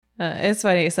It's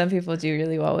funny. Some people do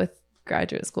really well with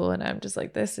graduate school, and I'm just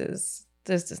like, this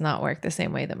does not work the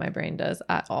same way that my brain does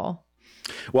at all.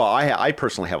 Well, I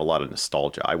personally have a lot of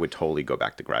nostalgia. I would totally go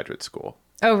back to graduate school.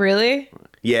 Oh, really?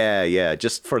 Yeah,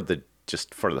 just for the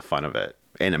fun of it,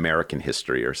 in American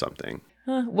history or something.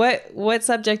 Huh. What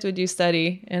subject would you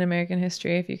study in American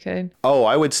history if you could? Oh,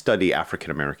 I would study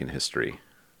African American history.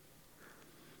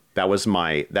 That was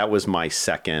my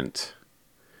second.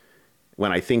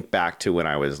 When I think back to when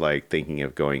I was like thinking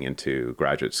of going into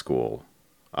graduate school,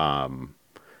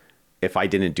 if I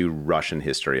didn't do Russian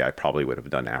history, I probably would have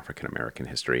done African American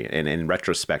history. And in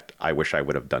retrospect, I wish I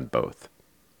would have done both.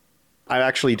 I'm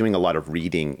actually doing a lot of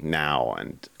reading now,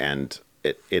 and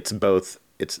it's both.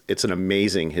 It's an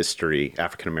amazing history.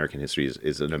 African American history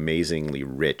is an amazingly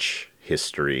rich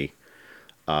history,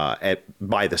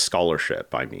 by the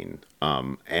scholarship. I mean,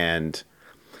 and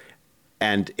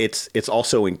it's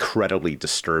also incredibly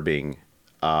disturbing,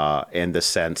 in the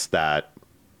sense that.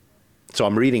 So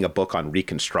I'm reading a book on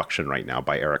Reconstruction right now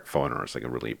by Eric Foner. It's like a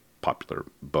really popular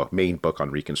book, main book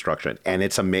on Reconstruction, and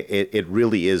it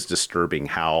really is disturbing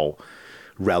how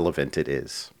relevant it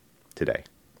is today.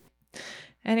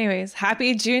 Anyways,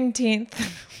 happy Juneteenth.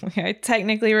 We are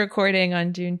technically recording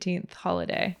on Juneteenth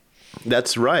holiday.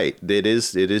 That's right. It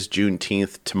is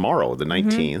Juneteenth tomorrow, the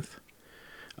 19th,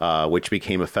 which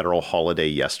became a federal holiday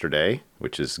yesterday,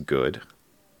 which is good.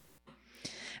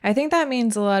 I think that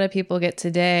means a lot of people get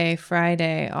today,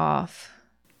 Friday, off.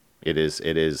 It is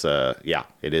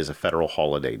a federal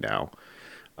holiday now.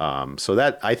 So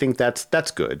that I think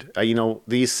that's good.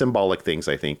 These symbolic things,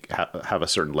 I think, have a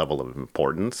certain level of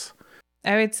importance.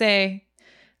 I would say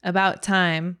about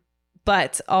time,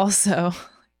 but also,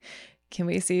 can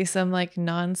we see some like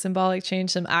non-symbolic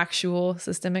change, some actual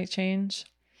systemic change?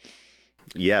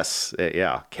 Yes.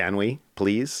 Yeah. Can we,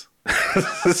 please?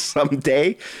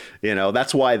 Someday,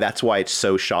 that's why it's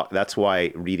so that's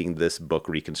why reading this book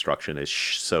Reconstruction is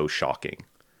so shocking.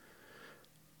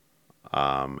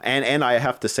 And I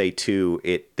have to say too,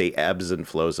 the ebbs and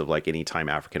flows of like anytime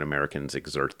African Americans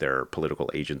exert their political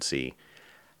agency,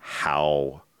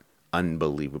 how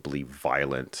unbelievably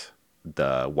violent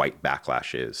the white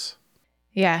backlash is.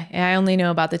 Yeah, I only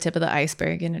know about the tip of the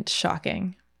iceberg, and it's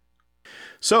shocking.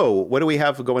 So what do we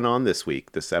have going on this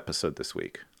episode this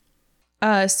week?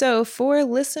 So for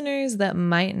listeners that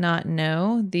might not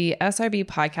know, the SRB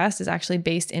podcast is actually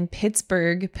based in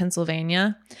Pittsburgh,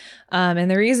 Pennsylvania. And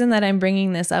the reason that I'm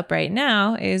bringing this up right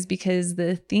now is because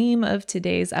the theme of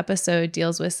today's episode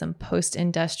deals with some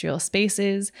post-industrial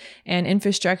spaces and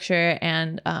infrastructure,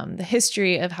 and the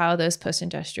history of how those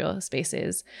post-industrial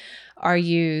spaces are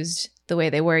used, the way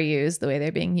they were used, the way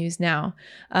they're being used now.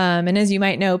 And as you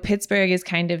might know, Pittsburgh is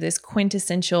kind of this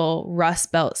quintessential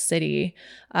Rust Belt city.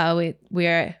 We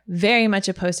are very much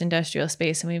a post-industrial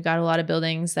space, and we've got a lot of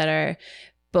buildings that are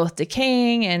both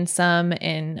decaying and some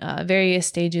in various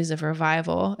stages of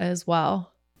revival as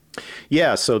well.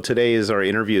 Yeah, so today is our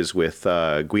interviews with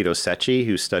Guido Secchi,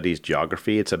 who studies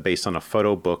geography. It's based on a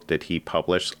photo book that he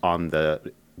published on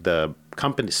the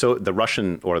company, so the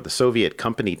Russian or the Soviet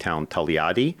company town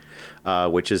Tolyatti,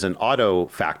 which is an auto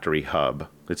factory hub.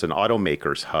 It's an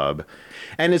automaker's hub.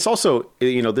 And it's also,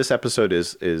 this episode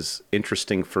is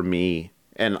interesting for me,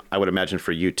 and I would imagine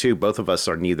for you too. Both of us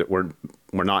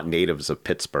we're not natives of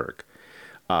Pittsburgh.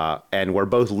 And we're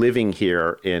both living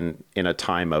here in a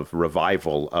time of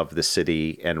revival of the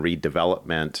city and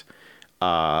redevelopment.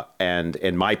 And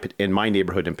in my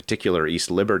neighborhood in particular,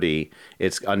 East Liberty,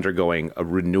 it's undergoing a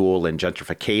renewal and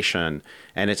gentrification.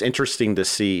 And it's interesting to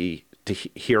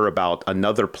hear about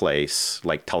another place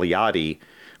like Tolyatti,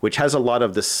 which has a lot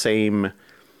of the same,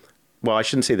 well, I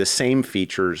shouldn't say the same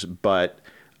features, but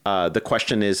the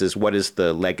question is what is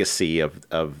the legacy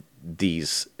of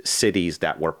these cities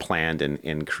that were planned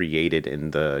and created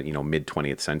in the mid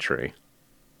 20th century?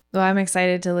 Well, I'm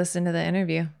excited to listen to the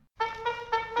interview.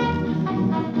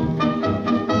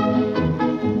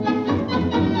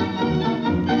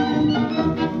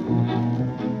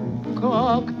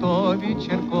 Как-то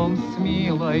вечерком с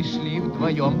Милой шли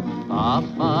вдвоем, а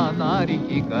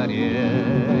фонарики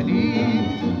горели,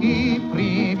 и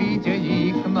при виде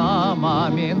их на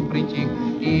момент притих,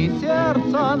 и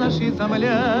сердца наши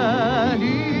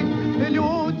замляли.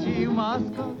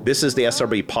 This is the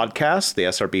SRB podcast. The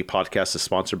SRB podcast is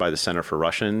sponsored by the Center for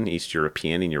Russian, East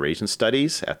European, and Eurasian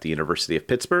Studies at the University of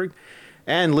Pittsburgh,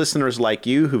 and listeners like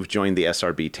you who've joined the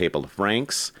SRB table of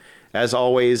ranks. As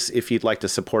always, if you'd like to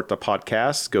support the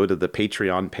podcast, go to the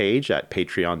Patreon page at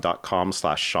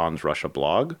patreon.com/Sean's Russia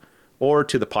blog, or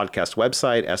to the podcast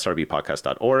website,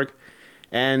 srbpodcast.org,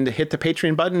 and hit the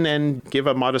Patreon button and give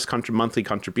a modest monthly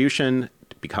contribution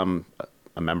to become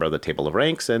a member of the Table of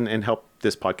Ranks and help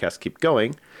this podcast keep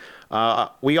going.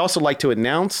 We also like to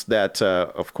announce that,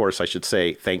 of course, I should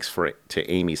say thanks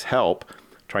to Amy's help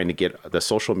trying to get the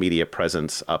social media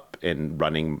presence up and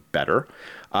running better.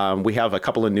 We have a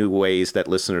couple of new ways that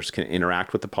listeners can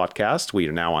interact with the podcast. We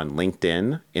are now on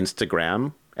LinkedIn,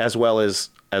 Instagram, as well as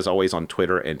always on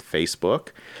Twitter and Facebook.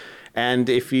 And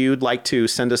if you'd like to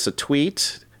send us a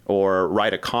tweet or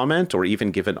write a comment or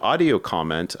even give an audio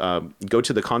comment, go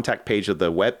to the contact page of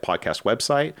the podcast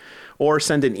website or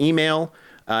send an email,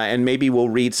 and maybe we'll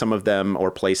read some of them or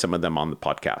play some of them on the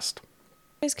podcast.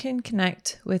 You guys can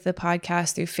connect with the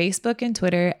podcast through Facebook and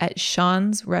Twitter at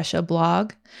Sean's Russia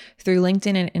Blog, through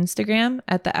LinkedIn and Instagram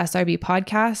at the SRB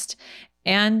Podcast,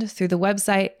 and through the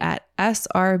website at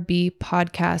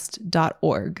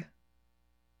srbpodcast.org.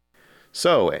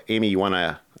 So, Amy, you want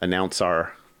to announce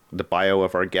the bio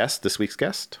of our guest, this week's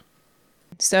guest?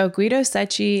 So Guido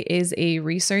Secchi is a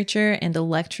researcher and a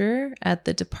lecturer at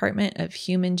the Department of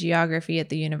Human Geography at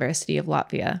the University of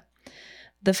Latvia.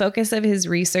 The focus of his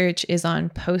research is on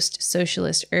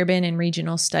post-socialist urban and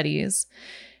regional studies.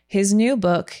 His new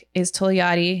book is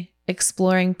Togliatti,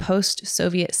 Exploring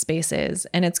Post-Soviet Spaces,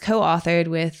 and it's co-authored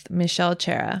with Michel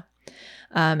Cera.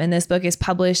 And this book is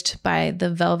published by the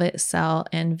Velvet Cell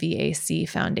and VAC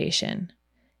Foundation.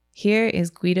 Here is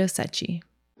Guido Secchi.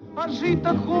 А жить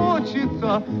так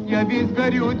хочется, я весь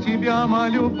горю, тебя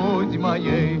молю, будь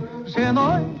моей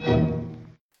женой.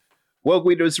 Well,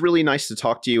 Guido, it's really nice to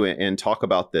talk to you and talk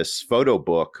about this photo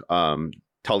book,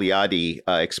 Togliatti,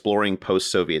 Exploring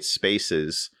Post-Soviet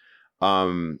Spaces.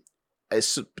 To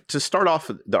start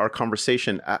off our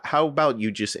conversation, how about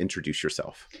you just introduce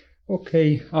yourself?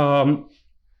 Okay. I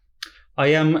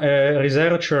am a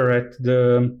researcher at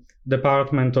the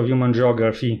Department of Human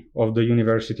Geography of the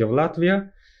University of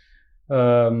Latvia.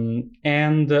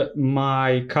 And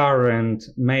my current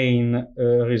main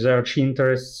research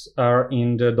interests are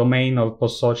in the domain of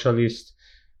post-socialist,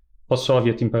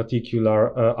 post-Soviet in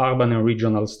particular, urban and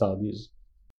regional studies.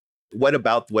 What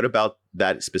about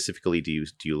that specifically do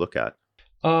you look at?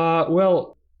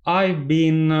 Well, I've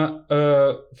been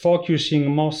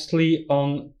focusing mostly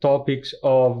on topics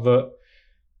of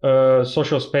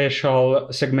social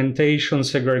spatial segmentation,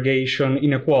 segregation,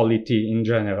 inequality in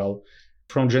general.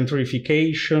 From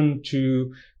gentrification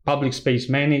to public space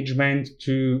management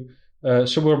to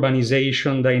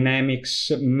suburbanization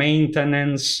dynamics,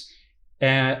 maintenance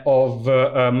of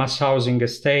mass housing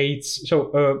estates.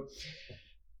 So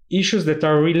issues that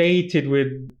are related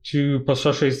to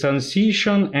post-socialist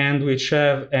transition and which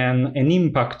have an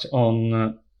impact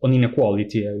on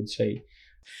inequality, I would say.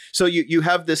 So you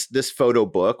have this photo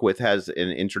book has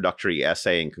an introductory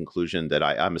essay and conclusion that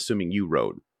I'm assuming you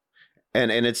wrote. And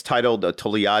it's titled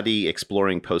Togliatti,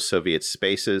 Exploring Post-Soviet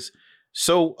Spaces.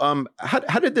 So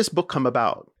how did this book come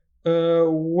about?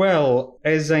 Well,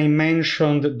 as I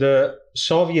mentioned, the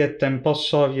Soviet and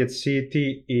post-Soviet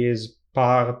city is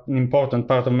an important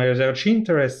part of my research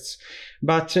interests,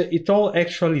 but it all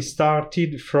actually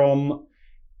started from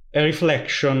a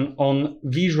reflection on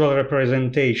visual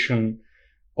representation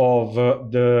of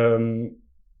the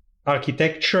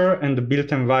architecture and the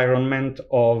built environment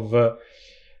of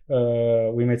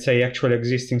we might say actually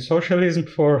existing socialism,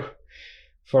 for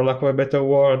lack of a better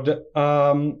word.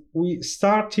 We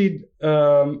started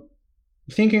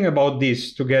thinking about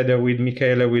this together with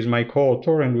Michele, who is my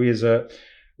co-author, and who is a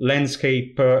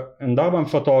landscape and urban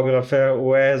photographer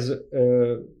who has,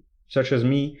 such as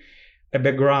me, a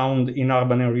background in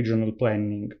urban and regional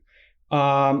planning.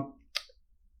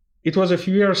 It was a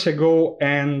few years ago,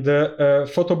 and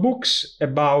photo books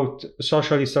about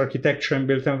socialist architecture and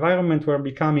built environment were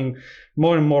becoming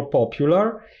more and more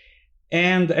popular.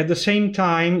 And at the same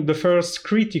time, the first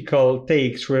critical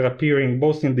takes were appearing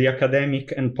both in the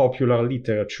academic and popular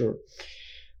literature.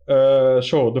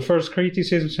 So the first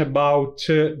criticisms about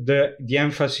the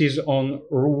emphasis on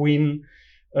ruin,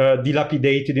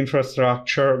 dilapidated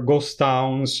infrastructure, ghost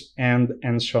towns, and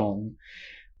so on.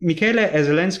 Michele, as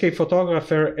a landscape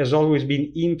photographer, has always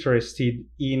been interested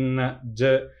in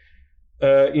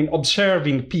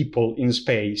observing people in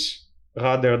space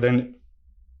rather than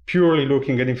purely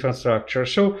looking at infrastructure.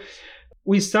 So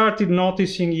we started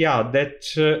noticing, that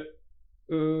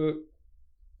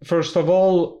first of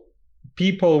all,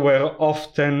 people were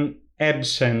often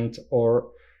absent or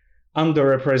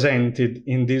underrepresented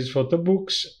in these photo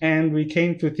books, and we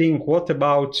came to think, what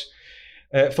about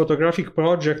a photographic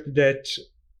project that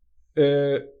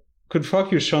could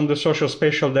focus on the social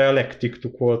spatial dialectic, to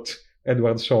quote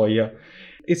Edward Soya.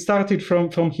 It started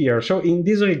from here. So in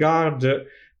this regard,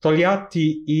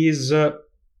 Togliatti is, in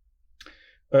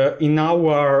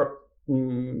our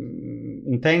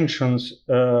intentions,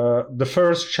 the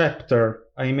first chapter,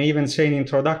 I may even say an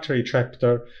introductory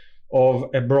chapter of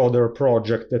a broader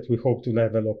project that we hope to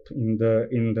develop in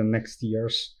the next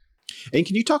years. And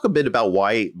can you talk a bit about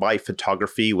why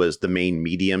photography was the main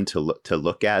medium to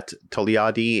look at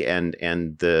Togliatti and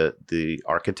the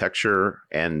architecture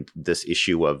and this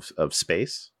issue of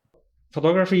space?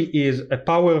 Photography is a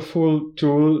powerful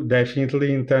tool,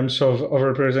 definitely, in terms of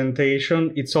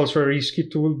representation. It's also a risky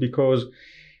tool because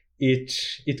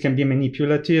it can be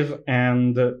manipulative,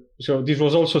 and so this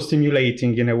was also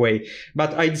stimulating in a way.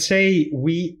 But I'd say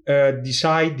we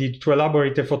decided to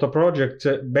elaborate a photo project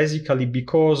basically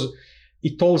because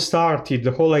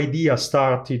the whole idea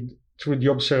started through the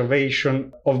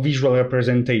observation of visual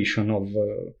representation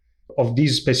of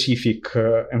this specific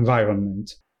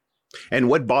environment. And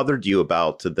what bothered you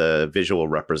about the visual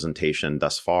representation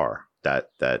thus far? That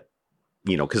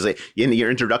because in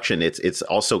your introduction, it's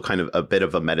also kind of a bit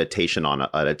of a meditation on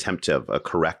an attempt of a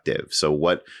corrective. So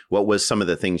what was some of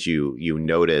the things you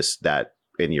noticed that,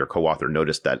 and your co-author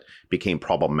noticed, that became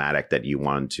problematic that you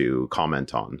wanted to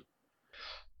comment on?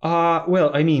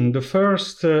 Well, I mean,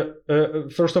 first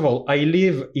of all, I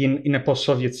live in a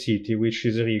post-Soviet city, which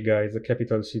is Riga, is the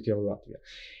capital city of Latvia.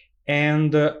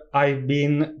 And I've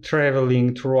been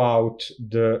traveling throughout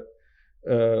the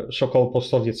so-called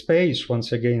post-Soviet space.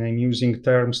 Once again, I'm using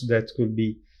terms that could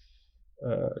be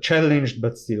challenged,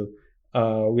 but still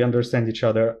we understand each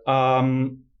other.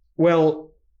 Well,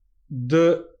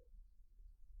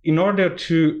 in order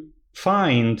to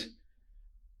find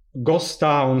ghost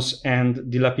towns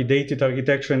and dilapidated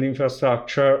architecture and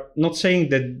infrastructure, not saying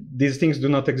that these things do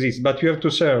not exist, but you have to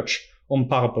search on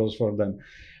purpose for them.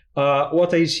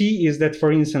 What I see is that,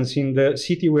 for instance, in the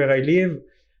city where I live,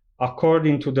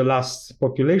 according to the last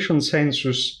population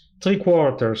census,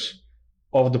 3/4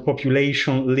 of the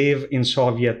population live in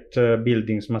Soviet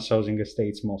buildings, mass housing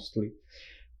estates mostly.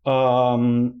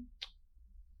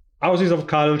 Houses of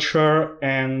culture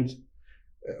and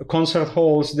concert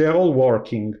halls, they're all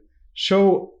working.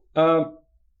 So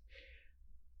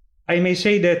I may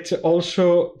say that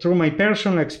also through my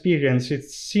personal experience, it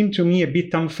seemed to me a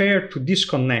bit unfair to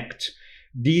disconnect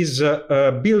this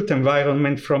built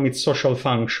environment from its social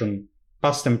function,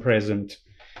 past and present.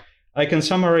 I can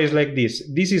summarize like this.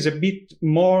 This is a bit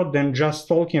more than just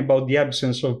talking about the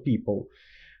absence of people.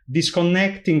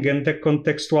 Disconnecting and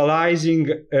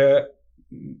decontextualizing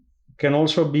can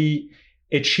also be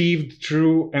achieved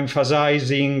through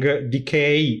emphasizing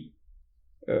decay,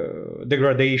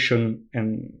 degradation,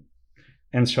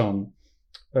 and so on.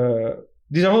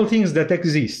 These are all things that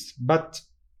exist, but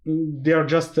they are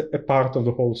just a part of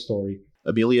the whole story.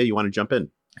 Amelia, you want to jump in?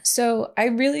 So I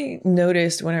really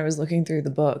noticed when I was looking through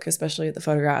the book, especially the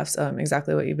photographs,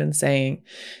 exactly what you've been saying,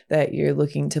 that you're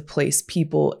looking to place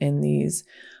people in these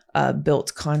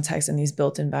built contexts and these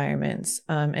built environments.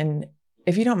 And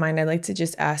if you don't mind, I'd like to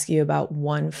just ask you about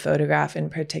one photograph in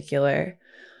particular.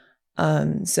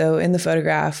 So in the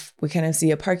photograph, we kind of see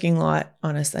a parking lot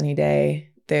on a sunny day.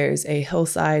 There's a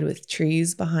hillside with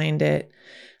trees behind it.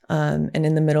 And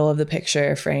in the middle of the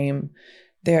picture frame,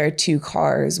 there are 2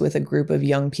 cars with a group of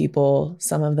young people.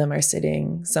 Some of them are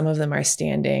sitting, some of them are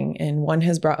standing, and one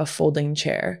has brought a folding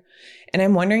chair. And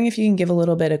I'm wondering if you can give a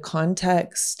little bit of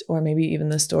context or maybe even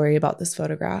the story about this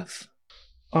photograph.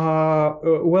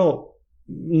 Well,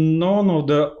 none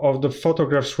of the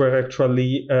photographs were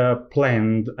actually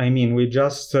planned. I mean, we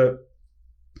just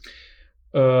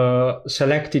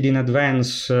selected in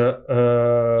advance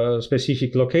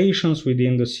specific locations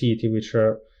within the city, which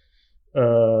are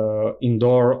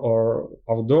indoor or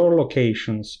outdoor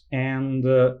locations, and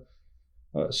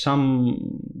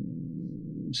some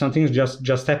things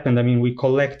just happened. I mean, we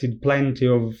collected plenty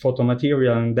of photo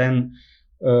material, and then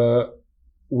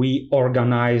we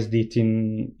organized it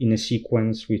in a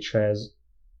sequence which has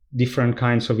different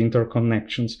kinds of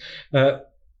interconnections.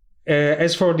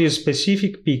 As for this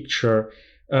specific picture,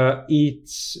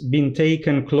 it's been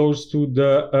taken close to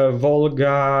the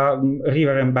Volga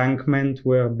river embankment,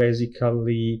 where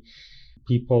basically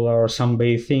people are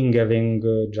sunbathing, having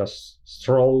just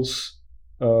strolls,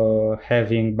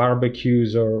 having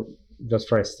barbecues, or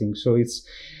just resting. So it's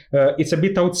a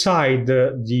bit outside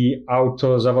the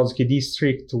Auto-Zavodsky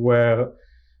district, where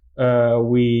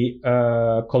we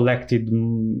collected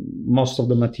most of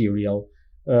the material.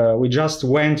 We just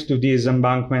went to this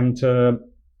embankment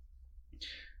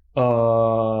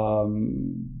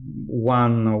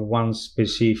one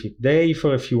specific day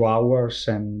for a few hours,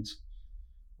 and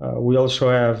we also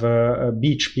have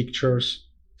beach pictures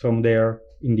from there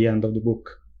in the end of the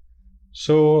book.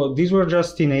 So these were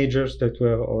just teenagers that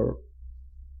were, or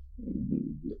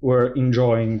were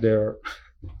enjoying their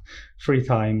free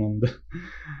time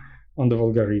on the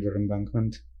Volga River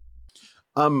embankment.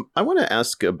 I want to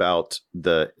ask about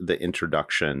the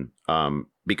introduction,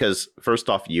 because first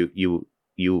off, you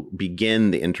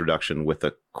begin the introduction with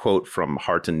a quote from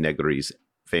Harten Negri's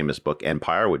famous book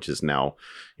Empire, which is now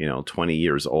 20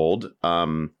 years old,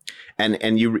 and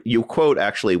you quote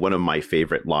actually one of my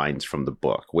favorite lines from the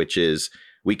book, which is,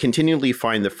 "We continually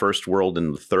find the first world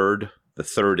in the third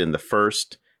in the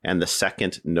first, and the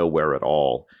second nowhere at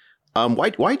all."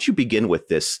 Why'd you begin with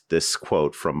this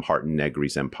quote from Harten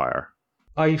Negri's Empire?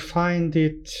 I find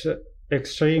it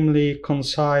extremely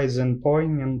concise and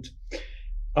poignant,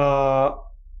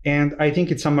 and I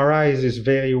think it summarizes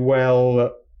very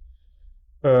well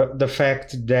the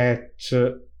fact that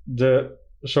the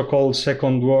so-called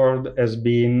second world has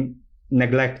been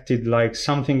neglected, like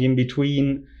something in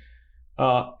between,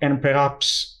 and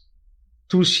perhaps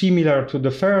too similar to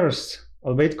the first,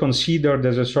 albeit considered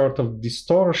as a sort of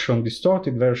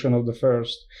distorted version of the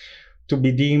first, to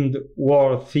be deemed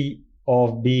worthy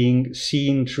of being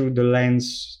seen through the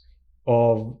lens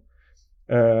of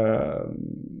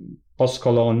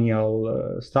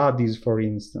post-colonial studies, for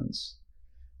instance.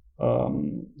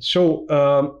 So,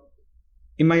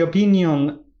 in my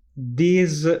opinion,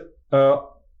 this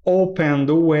opened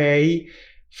the way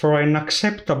for an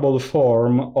acceptable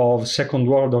form of Second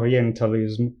World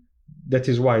Orientalism that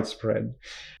is widespread.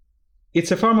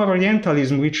 It's a form of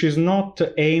Orientalism which is not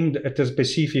aimed at a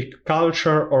specific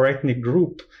culture or ethnic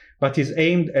group, but is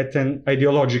aimed at an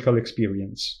ideological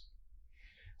experience.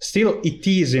 Still, it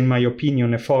is, in my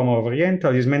opinion, a form of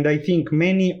Orientalism, and I think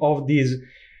many of these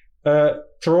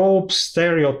tropes,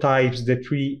 stereotypes that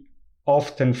we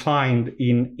often find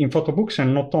in photo books,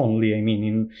 and not only, I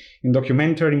mean, in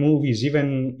documentary movies,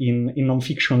 even in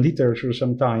non-fiction literature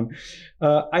sometimes,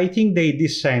 I think they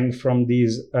descend from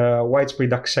this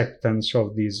widespread acceptance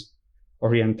of this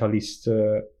Orientalist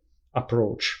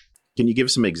approach. Can you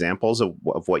give some examples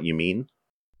of what you mean?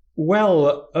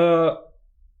 Well,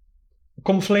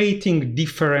 conflating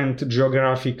different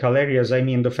geographical areas, I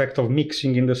mean, the fact of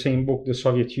mixing in the same book the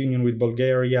Soviet Union with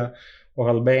Bulgaria or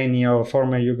Albania or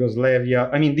former Yugoslavia.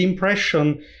 I mean, the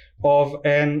impression of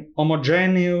an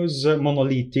homogeneous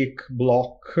monolithic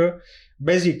block,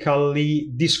 basically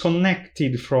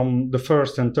disconnected from the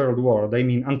first and third world. I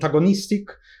mean, antagonistic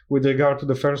with regard to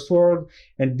the first world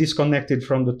and disconnected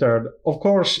from the third. Of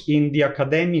course, in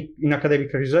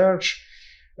academic research,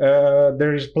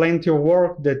 there is plenty of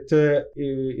work that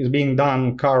is being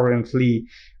done currently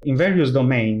in various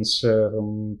domains,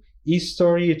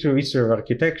 history to history of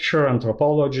architecture,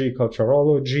 anthropology,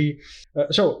 culturology.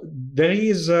 So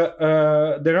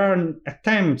there are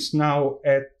attempts now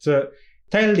at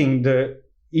telling the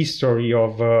history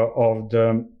of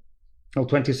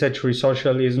 20th century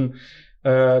socialism,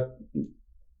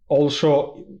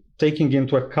 also taking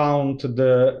into account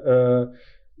the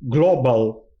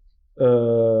global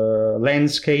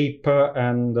landscape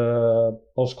and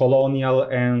post-colonial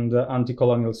and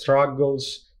anti-colonial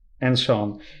struggles and so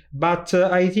on. But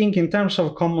I think in terms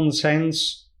of common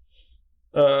sense,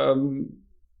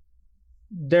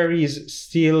 there is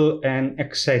still an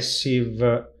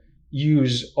excessive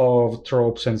use of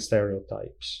tropes and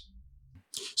stereotypes.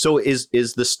 So is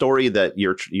the story that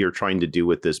you're trying to do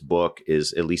with this book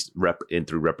is at least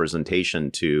through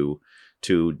representation to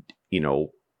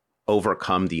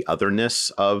overcome the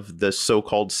otherness of the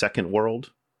so-called second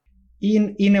world?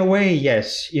 In a way,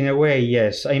 yes.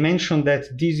 I mentioned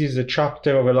that this is a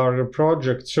chapter of a larger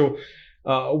project, so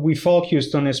we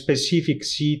focused on a specific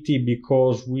city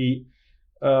because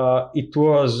it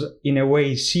was in a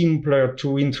way simpler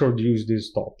to introduce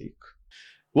this topic.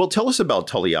 Well, tell us about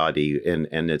Togliatti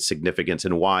and its significance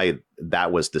and why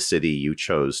that was the city you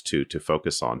chose to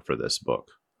focus on for this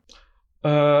book.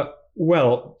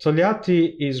 Well,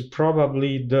 Togliatti is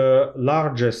probably the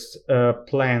largest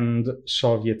planned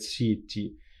Soviet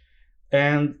city.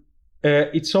 And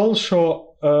it's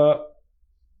also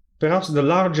perhaps the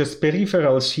largest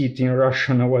peripheral city in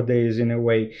Russia nowadays, in a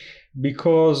way,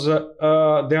 because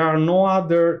there are no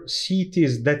other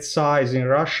cities that size in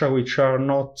Russia which are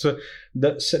not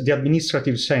the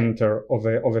administrative center of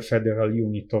a federal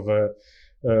unit, of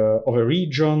a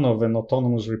region, of an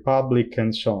autonomous republic,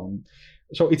 and so on.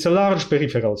 So it's a large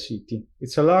peripheral city.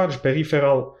 It's a large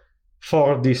peripheral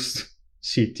Fordist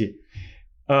city.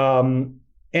 And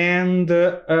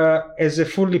as a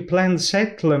fully planned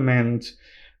settlement,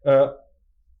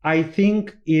 I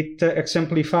think it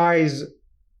exemplifies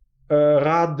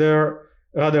rather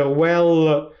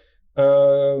well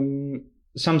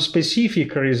some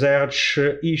specific research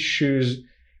issues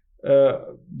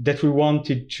that we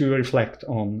wanted to reflect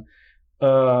on.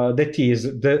 That is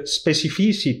the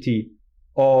specificity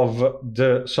of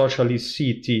the socialist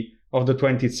city of the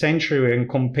 20th century when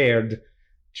compared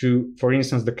to, for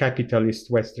instance, the capitalist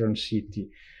Western city.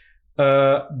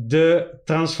 The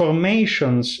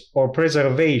transformations or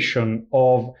preservation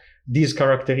of these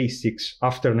characteristics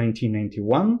after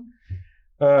 1991,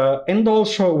 and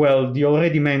also, well, the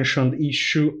already mentioned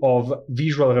issue of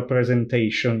visual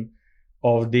representation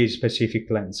of this specific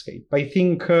landscape. I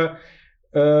think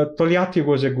Togliatti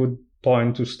was a good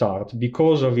point to start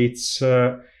because of its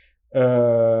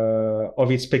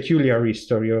peculiar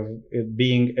history of it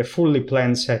being a fully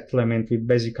planned settlement with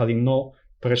basically no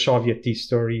pre-Soviet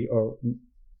history, or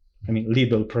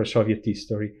little pre-Soviet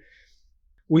history.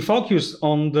 We focused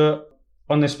on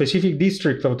a specific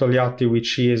district of Togliatti,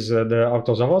 which is the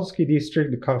Autozavodsky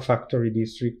district, the car factory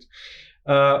district,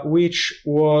 which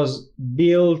was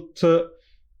built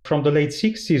from the late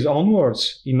 60s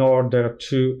onwards in order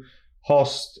to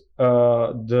host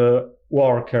the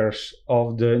workers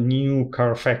of the new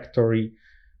car factory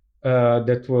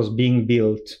that was being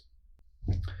built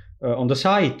on the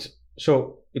site.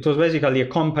 So it was basically a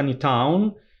company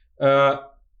town.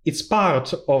 It's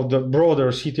part of the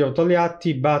broader city of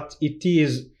Togliatti, but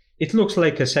it looks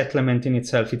like a settlement in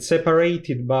itself. It's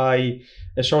separated by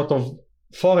a sort of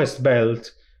forest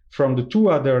belt from the two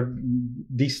other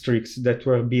districts that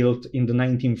were built in the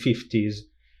 1950s.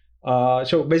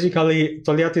 So basically,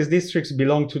 Togliatti's districts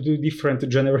belong to two different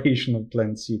generations of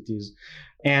planned cities.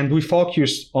 And we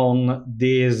focused on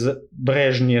this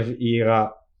Brezhnev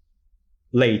era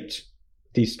late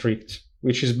district,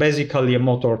 which is basically a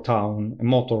motor town, a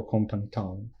motor company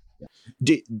town.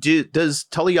 Does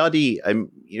Togliatti,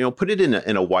 put it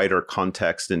in a wider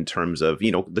context in terms of,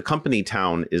 the company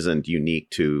town isn't unique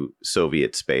to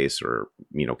Soviet space or,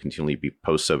 continually be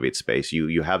post-Soviet space.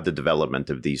 You have the development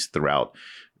of these throughout,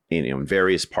 in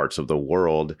various parts of the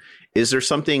world. Is there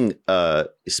something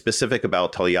specific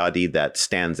about Togliatti that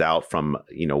stands out from,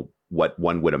 what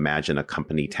one would imagine a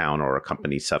company town or a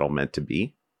company settlement to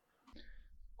be?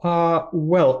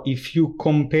 Well, if you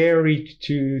compare it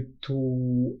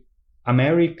to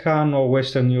American or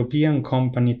Western European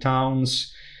company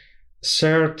towns,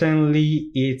 certainly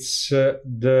it's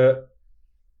the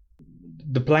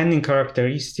planning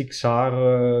characteristics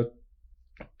are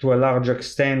to a large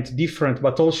extent different,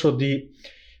 but also the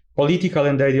political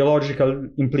and ideological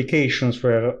implications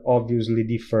were obviously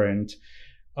different,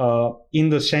 in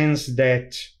the sense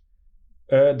that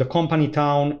the company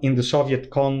town in the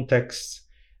Soviet context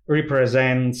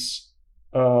represents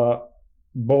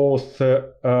both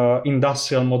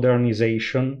industrial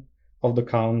modernization of the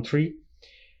country.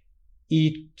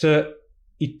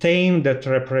 It aimed at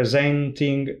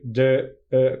representing the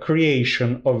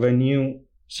creation of a new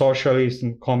socialist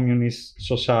and communist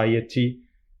society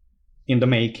in the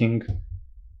making.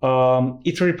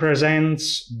 It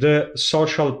represents the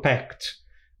social pact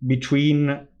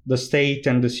between the state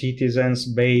and the citizens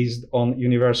based on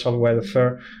universal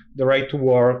welfare, the right to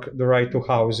work, the right to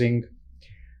housing.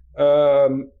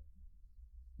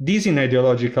 These in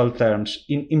ideological terms.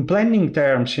 In planning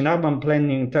terms, in urban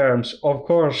planning terms, of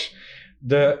course,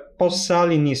 the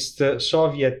post-Stalinist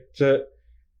Soviet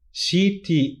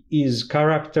city is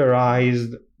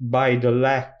characterized by the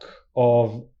lack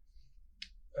of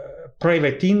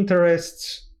private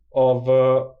interests, of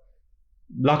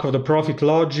lack of the profit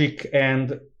logic,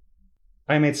 and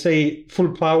I might say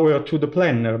full power to the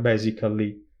planner,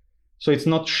 basically. So it's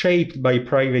not shaped by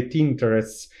private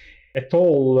interests at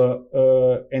all,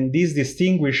 and this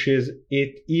distinguishes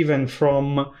it even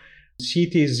from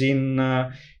cities in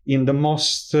the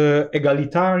most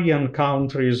egalitarian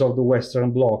countries of the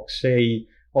Western Bloc, say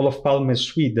Olof Palme's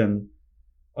Sweden.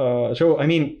 So, I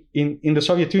mean, in the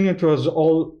Soviet Union, it was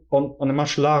all on a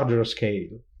much larger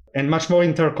scale and much more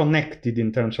interconnected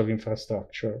in terms of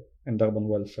infrastructure and urban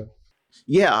welfare.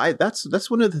 Yeah, that's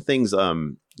one of the things,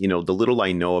 the little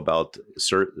I know about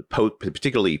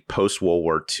particularly post-World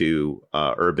War II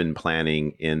urban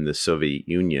planning in the Soviet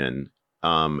Union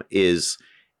is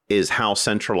how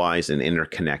centralized and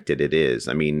interconnected it is.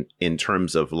 I mean, in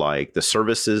terms of like the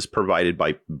services provided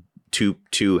by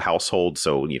two households,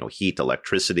 so heat,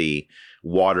 electricity,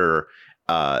 water,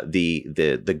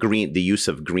 the use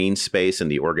of green space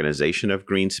and the organization of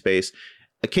green space.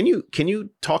 Can you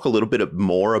talk a little bit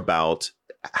more about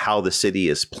how the city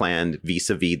is planned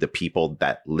vis-a-vis the people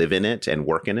that live in it and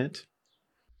work in it?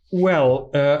 Well,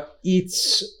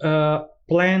 it's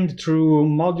planned through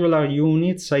modular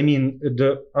units. I mean,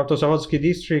 the Autozavodsky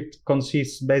district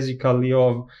consists basically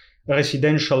of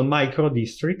residential micro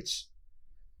districts,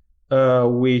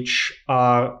 which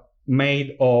are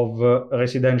made of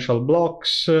residential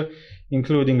blocks,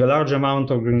 including a large amount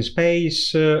of green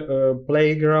space,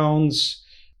 playgrounds,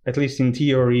 at least in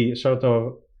theory, sort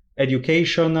of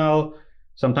educational,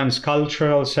 sometimes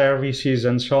cultural services,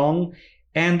 and so on.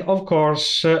 And of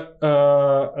course,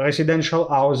 residential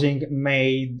housing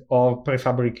made of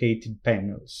prefabricated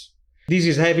panels. This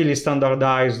is heavily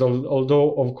standardized,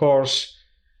 although, of course,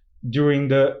 during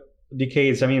the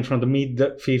decades, from the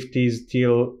mid-50s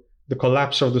till the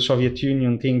collapse of the Soviet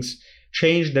Union, things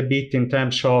changed a bit in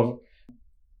terms of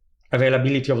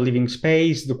availability of living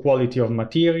space, the quality of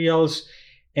materials,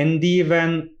 and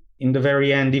even, in the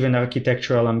very end, even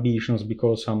architectural ambitions,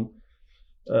 because some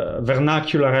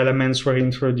vernacular elements were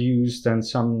introduced and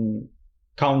some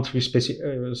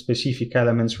country-specific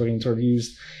elements were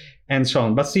introduced, and so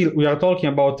on. But still, we are talking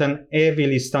about an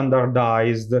heavily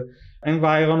standardized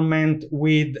environment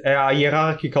with a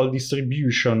hierarchical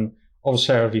distribution of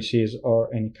services or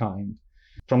any kind,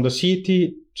 from the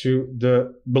city to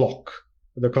the block,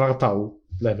 the kvartal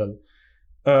level.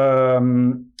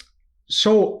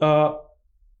 So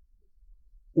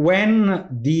when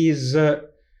this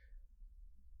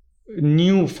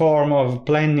new form of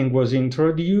planning was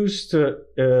introduced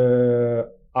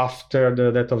after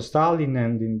the death of Stalin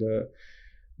and in the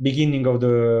beginning of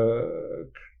the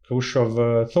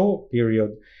Khrushchev-thaw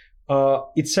period,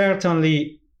 it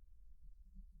certainly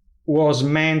was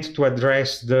meant to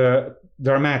address the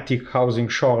dramatic housing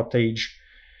shortage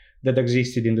that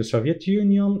existed in the Soviet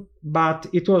Union, but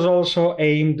it was also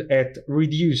aimed at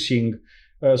reducing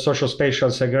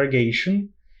social-spatial segregation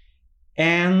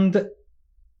and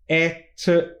at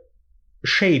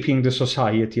shaping the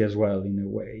society as well, in a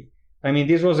way.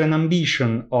 This was an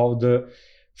ambition of the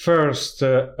first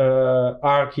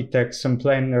architects and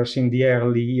planners in the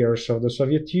early years of the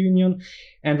Soviet Union.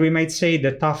 And we might say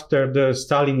that after the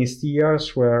Stalinist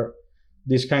years, where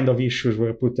these kind of issues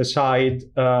were put aside,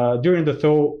 during the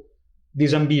thaw,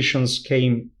 these ambitions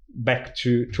came back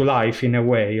to life in a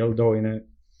way, although in a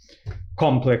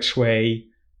complex way,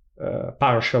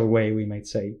 partial way, we might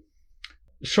say.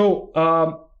 So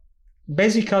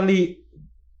basically,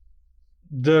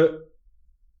 the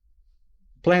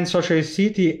planned socialist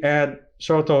city had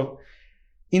sort of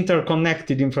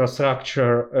interconnected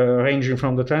infrastructure ranging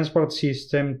from the transport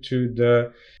system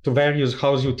to various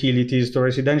house utilities, to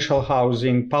residential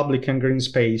housing, public and green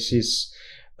spaces,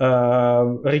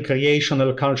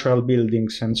 recreational cultural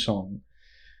buildings, and so on.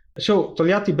 So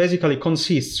Togliatti basically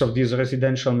consists of these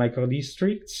residential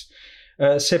microdistricts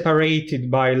separated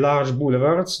by large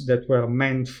boulevards that were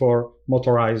meant for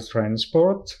motorized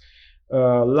transport,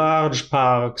 large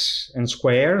parks and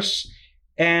squares,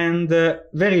 and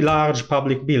very large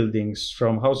public buildings,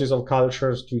 from houses of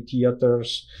cultures to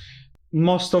theaters,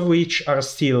 most of which are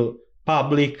still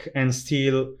public and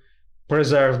still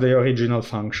preserve their original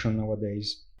function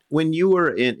nowadays. When you were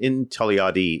in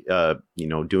Togliatti,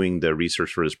 doing the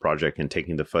research for this project and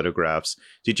taking the photographs,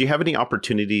 did you have any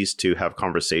opportunities to have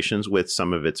conversations with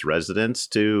some of its residents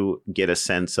to get a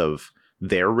sense of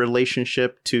their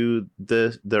relationship to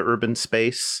the urban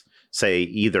space, say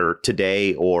either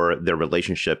today or their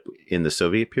relationship in the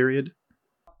Soviet period?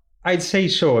 I'd say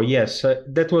so, yes.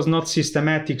 That was not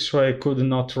systematic, so I could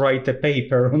not write a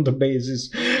paper on the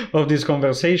basis of these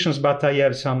conversations, but I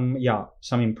have some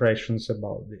impressions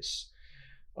about this.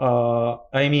 I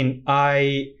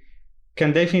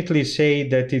can definitely say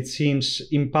that it seems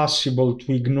impossible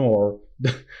to ignore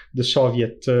the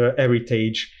Soviet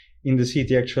heritage in the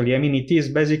city, actually. It is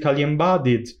basically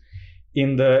embodied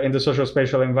in the social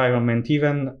spatial environment.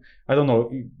 Even, I don't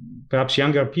know, perhaps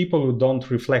younger people who don't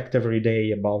reflect every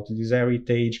day about this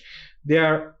heritage, they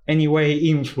are anyway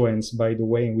influenced by the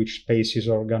way in which space is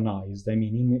organized.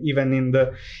 Even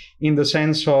in the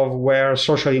sense of where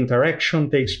social interaction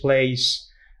takes place,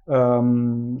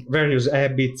 various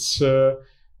habits,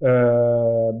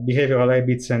 behavioral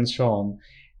habits, and so on.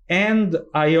 And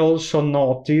I also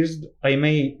noticed, I'm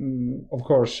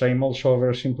also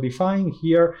oversimplifying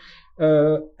here,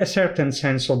 a certain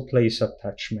sense of place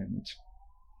attachment,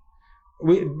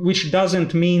 which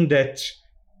doesn't mean that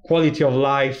quality of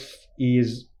life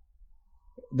is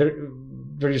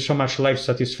there is so much life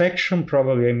satisfaction.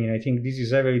 Probably, I think this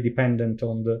is heavily dependent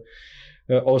on the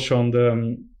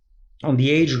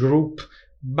age group,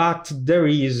 but there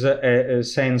is a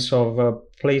sense of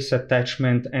place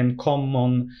attachment and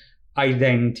common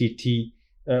identity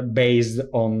based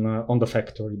on the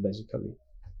factory, basically.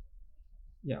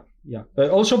 Yeah.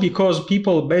 Also because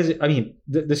people,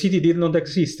 the city did not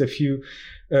exist a few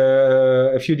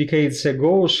decades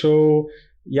ago. So,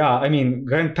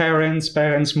 grandparents,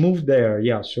 parents moved there.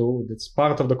 Yeah, so that's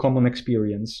part of the common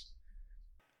experience.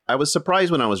 I was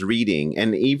surprised when I was reading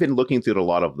and even looking through a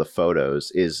lot of the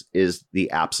photos is the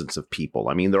absence of people.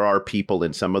 I mean, there are people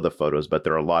in some of the photos, but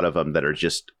there are a lot of them that are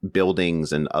just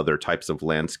buildings and other types of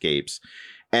landscapes.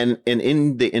 And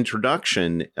in the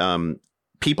introduction,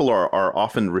 people are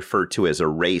often referred to as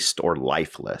erased or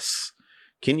lifeless.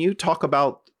 Can you talk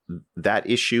about that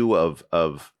issue of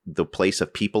the place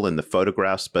of people in the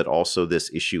photographs, but also this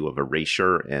issue of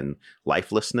erasure and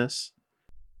lifelessness?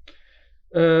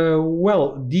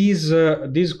 Well,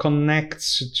 this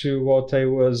connects to what I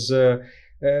was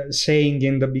saying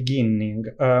in the beginning.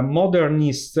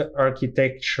 Modernist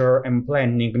architecture and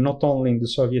planning, not only in the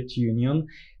Soviet Union,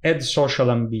 had social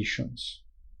ambitions.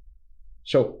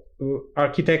 So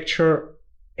architecture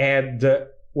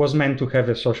was meant to have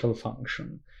a social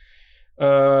function.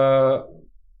 I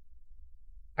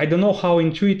don't know how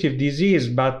intuitive this is,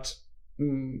 but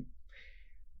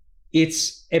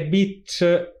it's a bit...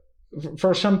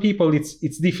 for some people,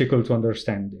 it's difficult to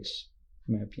understand this,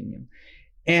 in my opinion.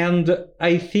 And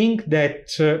I think that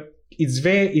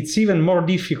it's even more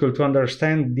difficult to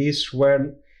understand this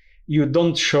when you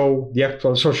don't show the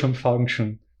actual social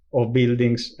function of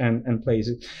buildings and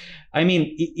places. I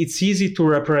mean, it's easy to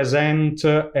represent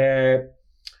a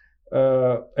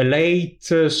late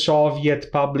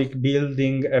Soviet public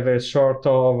building as a sort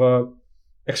of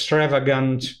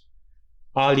extravagant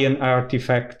alien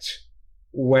artifact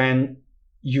when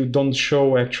you don't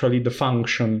show actually the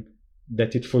function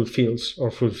that it fulfills or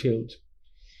fulfilled.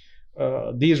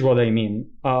 This is what I mean.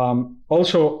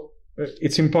 Also,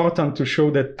 it's important to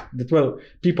show that well,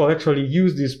 people actually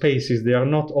use these spaces. They are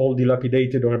not all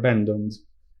dilapidated or abandoned.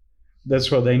 That's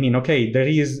what I mean. Okay, there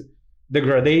is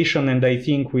degradation, and I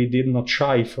think we did not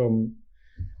shy from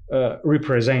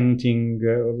representing,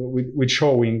 with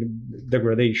showing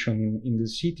degradation in the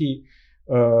city,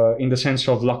 in the sense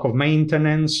of lack of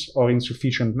maintenance or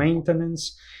insufficient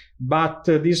maintenance. But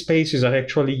these spaces are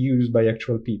actually used by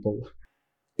actual people.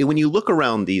 When you look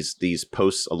around these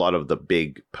a lot of the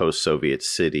big post-Soviet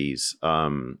cities,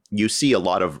 you see a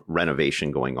lot of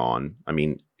renovation going on. I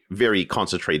mean, very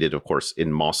concentrated, of course,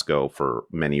 in Moscow for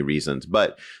many reasons,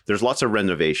 but there's lots of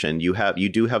renovation. You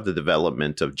do have the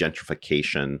development of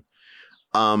gentrification.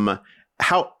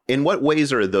 In what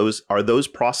ways are those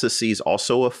processes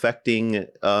also affecting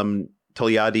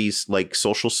Togliatti's like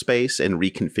social space and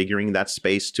reconfiguring that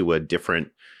space to a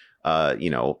different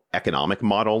economic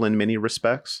model in many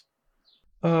respects?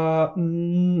 Not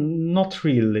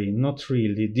really.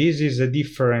 This is a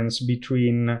difference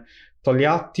between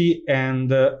Togliatti and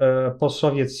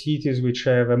post-Soviet cities which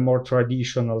have a more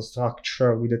traditional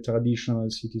structure with a traditional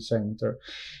city center.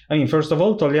 I mean, first of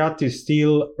all, Togliatti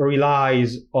still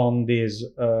relies on this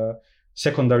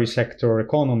secondary sector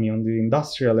economy, on the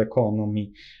industrial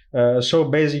economy. So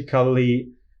basically,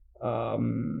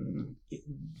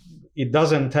 it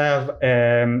doesn't have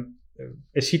a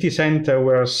city center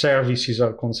where services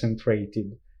are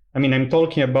concentrated. I mean, I'm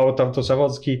talking about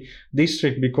Autozavodsky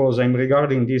district because I'm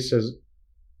regarding this as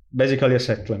basically a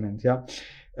settlement, yeah?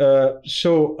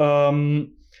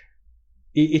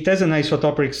 It has an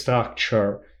isotopic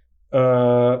structure.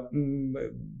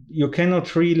 You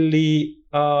cannot really...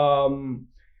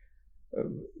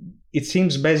 it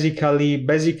seems basically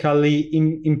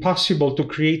impossible to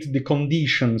create the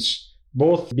conditions,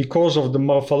 both because of the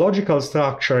morphological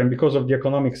structure and because of the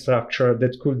economic structure,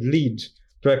 that could lead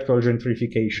to actual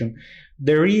gentrification.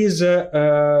 There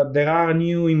are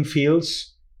new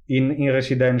infills in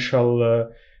residential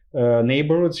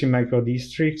neighborhoods, in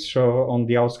micro-districts, or on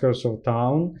the outskirts of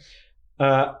town.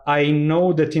 I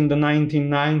know that in the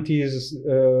 1990s,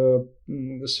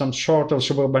 some sort of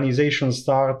suburbanization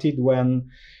started when,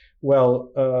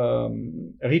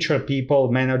 richer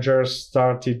people, managers,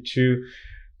 started to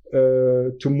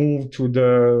move to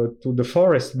the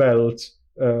forest belt,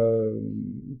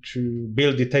 to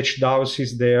build detached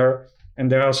houses there,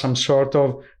 and there are some sort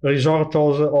of resort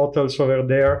hotels over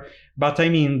there. But I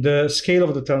mean, the scale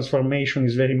of the transformation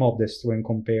is very modest when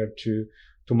compared to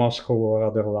Moscow or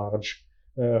other large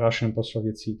Russian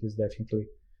post-Soviet cities, definitely.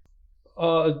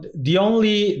 The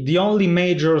only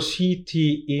major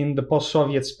city in the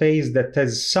post-Soviet space that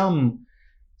has some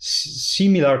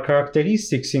similar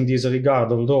characteristics in this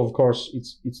regard, although of course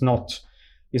it's not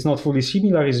fully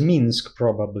similar, is Minsk,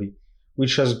 probably,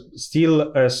 which has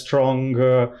still a strong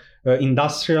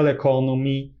industrial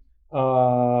economy.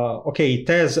 It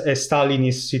has a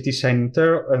Stalinist city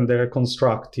center and a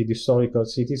reconstructed historical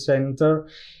city center,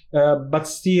 but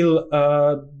still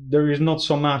there is not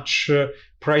so much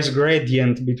price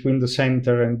gradient between the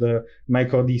center and the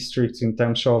micro districts in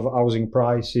terms of housing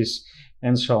prices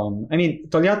and so on. I mean,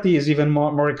 Togliatti is even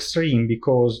more extreme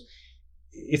because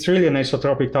it's really an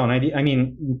isotropic town. I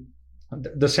mean,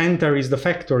 the center is the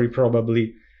factory,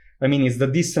 probably. I mean, it's the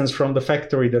distance from the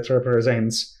factory that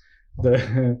represents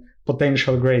the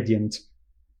potential gradient.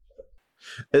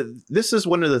 This is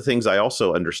one of the things I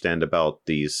also understand about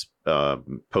these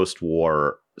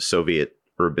post-war Soviet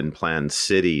urban planned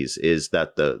cities is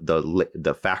that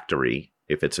the factory,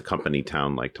 if it's a company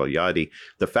town like Tolyatti,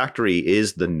 the factory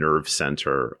is the nerve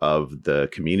center of the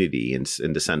community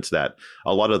in the sense that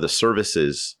a lot of the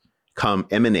services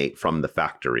emanate from the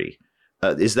factory.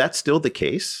 Is that still the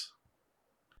case?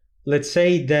 Let's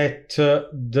say that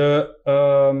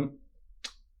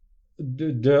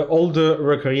all the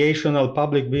recreational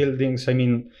public buildings, I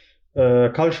mean,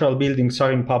 cultural buildings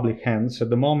are in public hands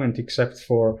at the moment, except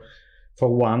for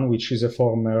one, which is a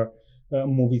former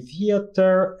movie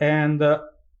theater. And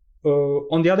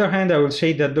on the other hand, I would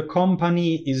say that the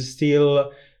company is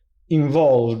still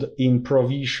involved in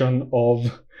provision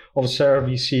of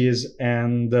services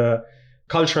and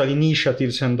cultural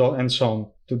initiatives and so on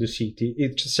to the city.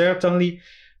 It certainly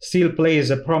still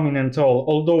plays a prominent role,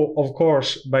 although, of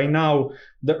course, by now,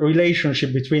 the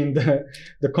relationship between the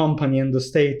company and the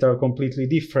state are completely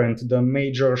different. The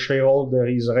major shareholder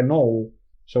is Renault.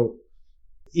 So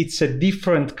it's a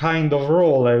different kind of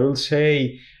role, I will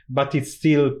say, but it's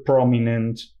still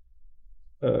prominent.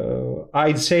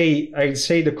 I'd say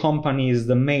the company is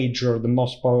the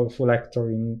most powerful actor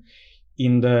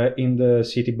in the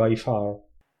city by far.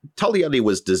 Tolyatti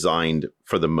was designed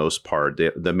for the most part.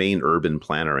 The main urban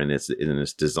planner in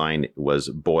its design was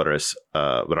Boris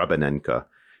Rabanenko.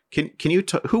 Can you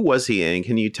who was he, and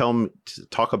can you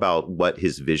talk about what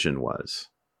his vision was?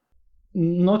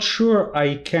 Not sure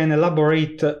I can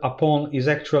elaborate upon his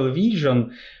actual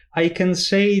vision. I can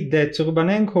say that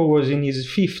Rabanenko was in his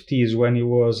 50s when he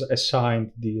was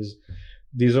assigned this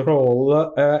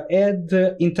role, had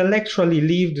intellectually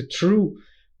lived through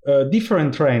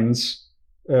different trends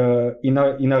in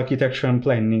architecture and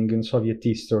planning in Soviet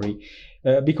history,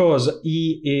 because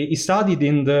he studied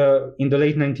in the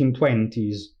late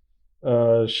 1920s,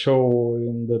 so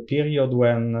in the period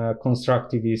when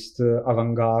constructivist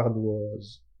avant-garde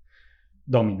was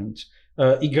dominant.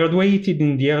 He graduated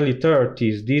in the early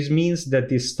 30s. This means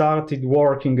that he started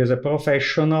working as a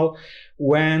professional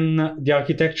when the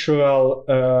architectural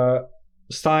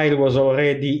style was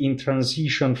already in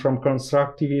transition from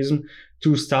constructivism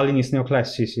to Stalinist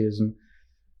neoclassicism.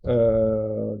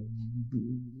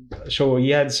 So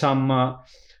he had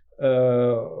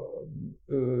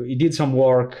he did some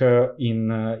work in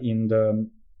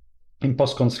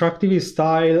post-constructivist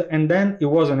style, and then he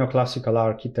was a neoclassical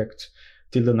architect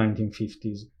till the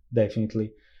 1950s,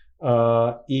 definitely.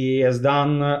 He has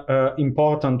done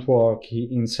important work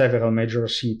in several major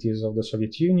cities of the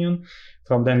Soviet Union,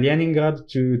 from then Leningrad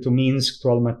to Minsk to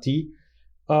Almaty.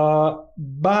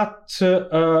 But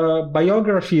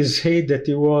biographies say that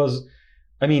he was,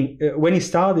 when he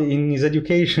started in his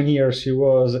education years, he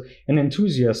was an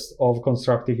enthusiast of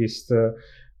constructivist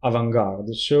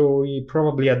avant-garde. So he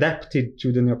probably adapted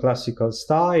to the neoclassical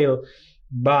style.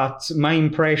 But my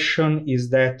impression is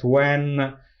that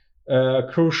when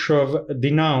Khrushchev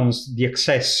denounced the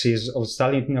excesses of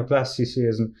Stalin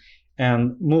neoclassicism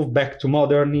and moved back to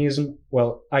modernism,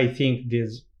 well, I think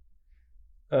this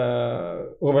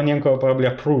Rabanenko probably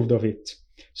approved of it.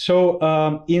 So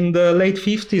in the late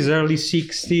 50s, early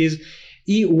 60s,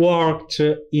 he worked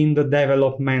in the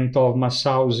development of mass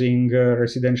housing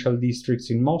residential districts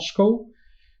in Moscow,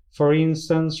 for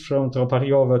instance, from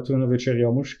Troparyova to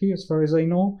Novocheryomushki, as far as I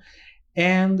know.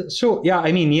 And so, yeah,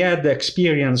 he had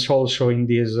experience also in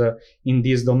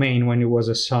this domain when he was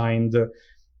assigned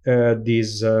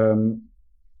this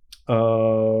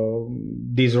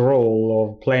role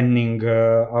of planning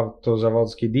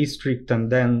Avtozavodsky district and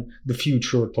then the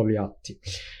future Tolyatti.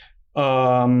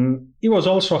 He was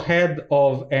also head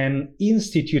of an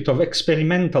institute of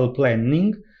experimental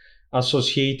planning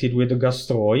associated with the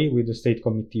Gastroy, with the State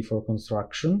Committee for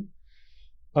Construction,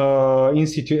 a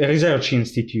research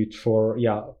institute for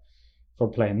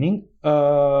planning,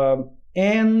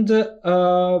 and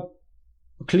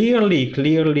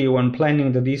clearly when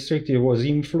planning the district, it was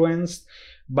influenced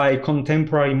by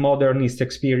contemporary modernist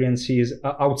experiences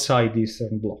outside the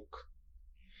Eastern Bloc,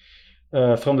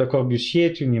 from Le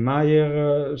Corbusier to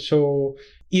Niemeyer. So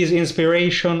his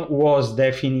inspiration was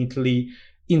definitely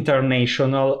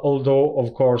international, although,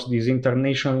 of course, this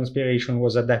international inspiration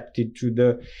was adapted to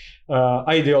the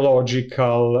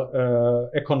ideological,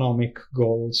 economic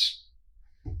goals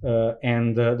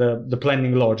and the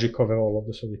planning logic overall of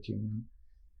the Soviet Union.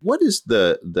 What is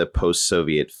the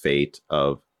post-Soviet fate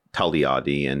of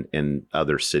Tolyatti and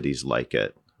other cities like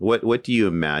it? What do you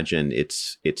imagine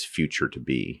its future to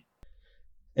be?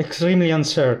 Extremely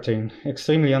uncertain.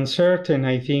 Extremely uncertain.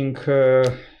 I think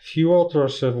few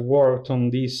authors have worked on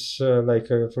this,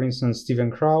 for instance, Stephen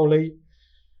Crowley.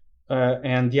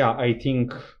 And yeah, I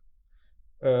think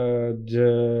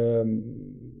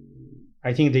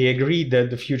they agree that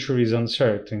the future is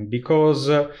uncertain because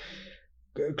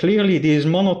clearly these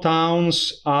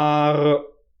monotowns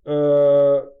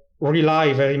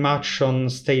rely very much on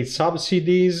state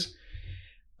subsidies,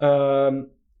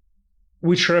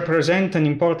 which represent an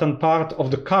important part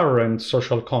of the current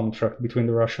social contract between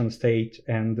the Russian state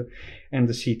and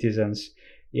the citizens.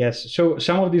 Yes, so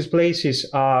some of these places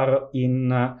are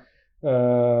in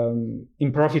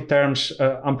profit terms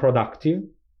unproductive.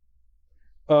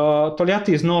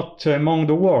 Togliatti is not among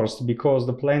the worst because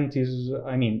the plant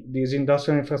this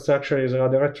industrial infrastructure is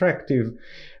rather attractive.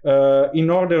 In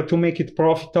order to make it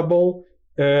profitable,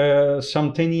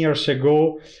 some 10 years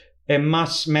ago, a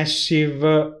massive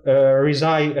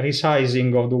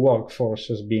resizing of the workforce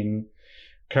has been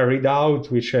carried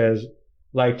out, which has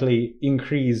likely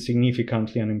increased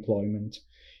significantly unemployment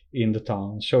in the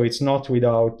town. So it's not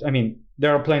without,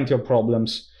 there are plenty of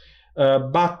problems.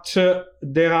 But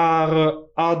there are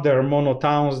other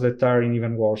monotowns that are in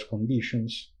even worse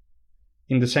conditions,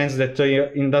 in the sense that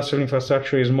the industrial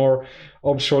infrastructure is more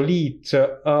obsolete.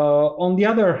 On the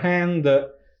other hand,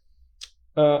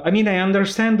 I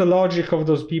understand the logic of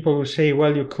those people who say,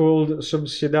 well, you could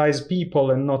subsidize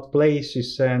people and not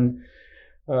places and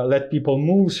let people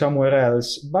move somewhere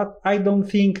else. But I don't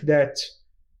think that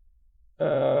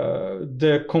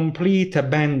the complete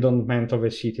abandonment of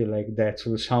a city like that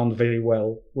will resound very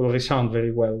well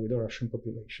with the Russian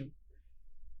population.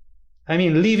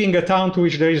 Leaving a town to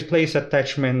which there is place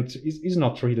attachment is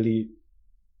not really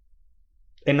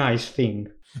a nice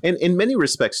thing. And in many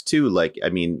respects too,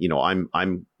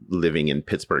 I'm living in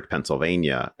Pittsburgh,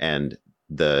 Pennsylvania, and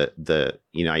the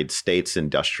United States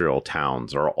industrial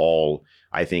towns are all,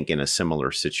 I think, in a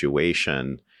similar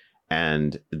situation.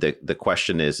 And the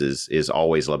question is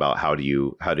always about how do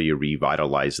you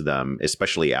revitalize them,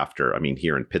 especially after,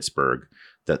 here in Pittsburgh,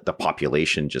 the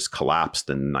population just collapsed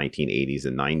in the 1980s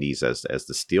and 90s as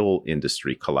the steel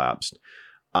industry collapsed.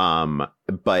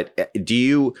 But do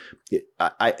you,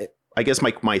 I guess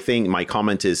my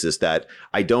comment is that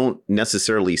I don't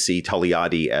necessarily see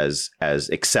Togliatti as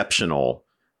exceptional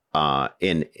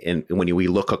in when we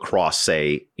look across,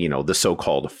 say, the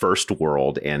so-called first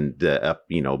world and the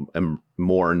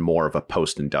more and more of a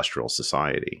post-industrial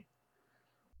society.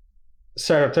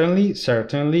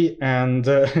 Certainly, and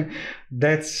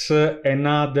that's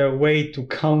another way to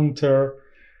counter,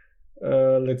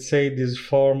 let's say, this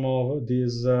form of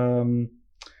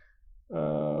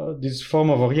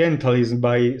Orientalism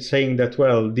by saying that,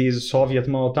 well, these Soviet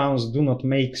monotowns do not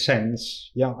make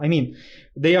sense. Yeah,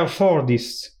 they are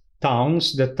Fordist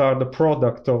towns that are the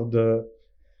product of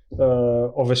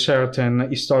a certain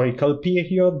historical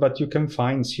period, but you can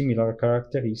find similar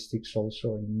characteristics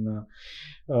also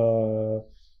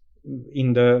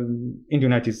in the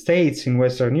United States, in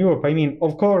Western Europe.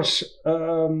 Of course,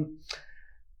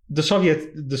 the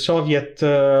Soviet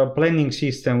planning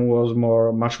system was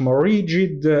much more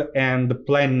rigid, and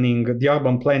the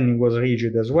urban planning was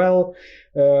rigid as well.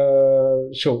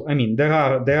 So there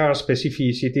are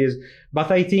specificities,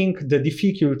 but I think the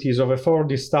difficulties of a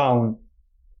Fordist town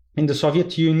in the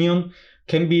Soviet Union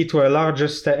can be to a larger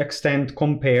extent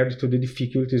compared to the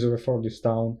difficulties of a Fordist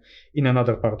town in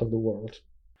another part of the world.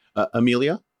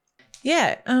 Amelia?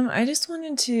 Yeah, I just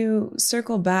wanted to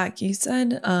circle back. You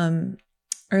said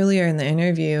earlier in the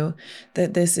interview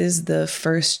that this is the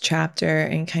first chapter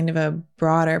in kind of a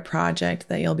broader project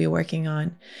that you'll be working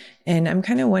on. And I'm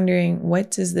kind of wondering,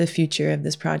 what does the future of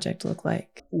this project look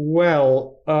like?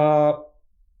 Well,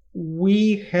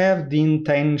 we have the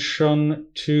intention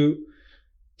to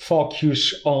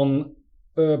focus on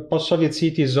post-Soviet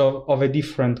cities of a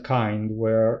different kind,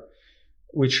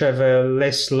 which have a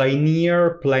less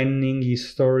linear planning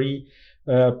history,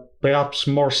 perhaps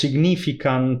more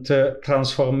significant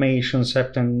transformations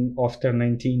happened after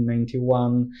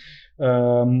 1991,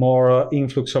 more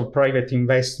influx of private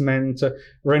investment,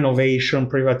 renovation,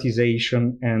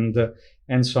 privatization,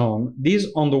 and so on. This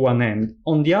on the one hand.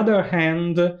 On the other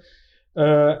hand,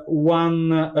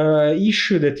 one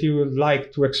issue that you would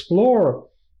like to explore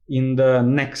in the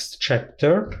next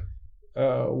chapter,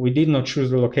 we did not choose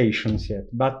the locations yet,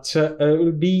 but it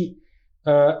will be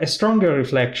a stronger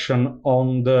reflection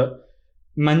on the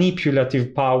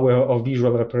manipulative power of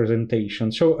visual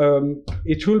representation. So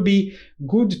it will be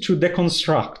good to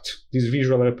deconstruct this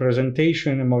visual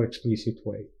representation in a more explicit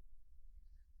way.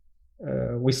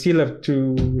 We still have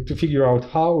to figure out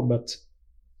how, but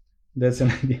that's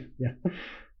an idea. Yeah.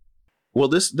 Well,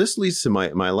 this leads to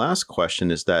my last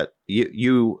question, is that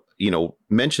you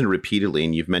mentioned repeatedly,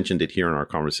 and you've mentioned it here in our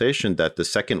conversation, that the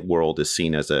second world is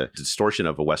seen as a distortion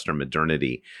of a Western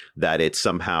modernity, that it's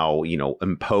somehow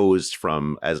imposed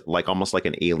from as like almost like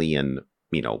an alien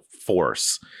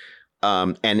force,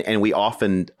 and we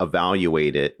often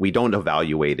evaluate it. We don't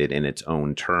evaluate it in its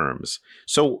own terms.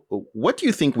 So, what do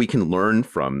you think we can learn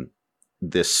from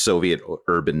this Soviet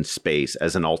urban space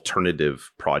as an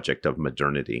alternative project of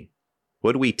modernity?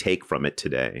 What do we take from it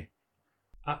today?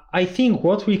 I think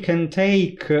what we can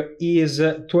take is,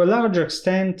 to a large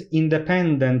extent,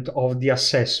 independent of the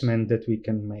assessment that we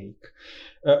can make.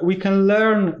 We can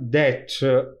learn that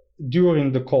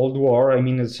during the Cold War, I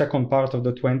mean, the second part of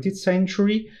the 20th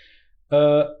century,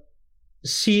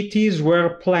 cities were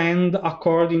planned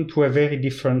according to a very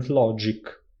different logic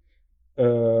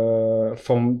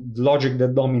from the logic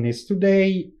that dominates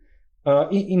today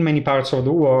in many parts of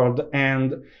the world.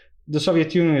 And the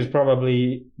Soviet Union is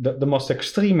probably the most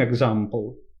extreme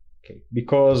example, okay?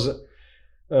 Because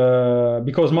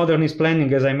modernist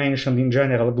planning, as I mentioned, in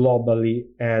general, globally,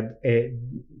 had a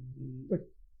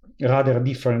rather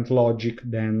different logic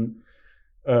than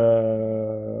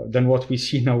what we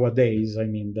see nowadays. I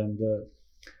mean, than the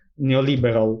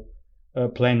neoliberal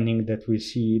planning that we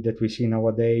see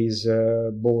nowadays,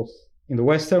 both in the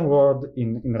Western world,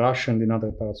 in Russia, and in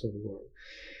other parts of the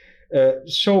world.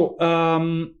 So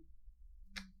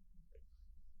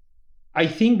I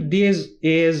think this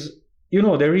is,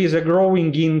 there is a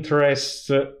growing interest,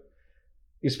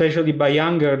 especially by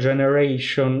younger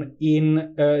generation,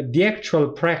 in the actual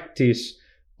practice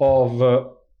of,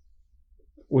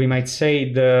 we might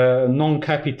say, the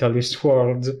non-capitalist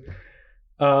world,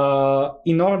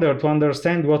 in order to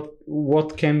understand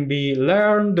what can be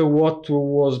learned, what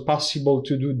was possible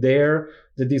to do there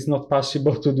that is not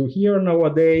possible to do here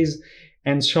nowadays,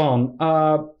 and so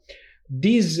on.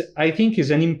 This, I think,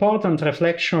 is an important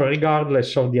reflection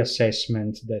regardless of the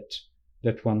assessment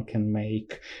that one can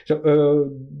make. So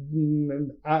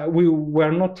we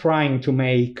were not trying to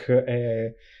make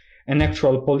an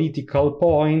actual political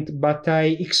point, but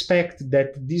I expect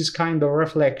that this kind of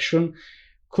reflection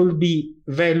could be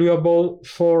valuable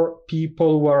for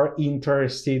people who are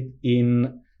interested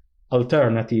in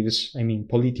alternatives, I mean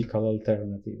political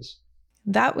alternatives.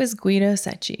 That was Guido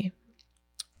Secchi.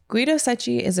 Guido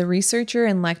Secchi is a researcher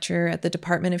and lecturer at the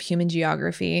Department of Human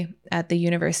Geography at the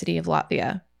University of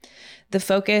Latvia. The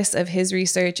focus of his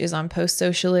research is on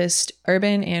post-socialist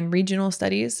urban and regional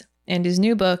studies, and his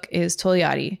new book is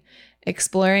Tolyatti,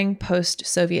 Exploring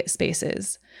Post-Soviet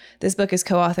Spaces. This book is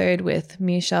co-authored with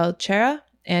Michel Cera,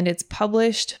 and it's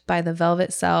published by the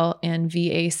Velvet Cell and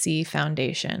VAC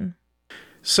Foundation.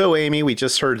 So, Amy, we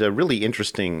just heard a really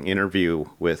interesting interview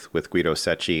with Guido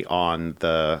Secchi on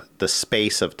the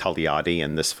space of Tolyatti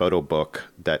and this photo book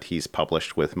that he's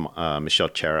published with Michel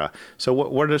Cera. So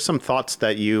what are some thoughts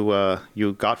that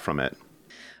you got from it?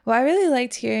 Well, I really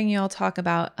liked hearing you all talk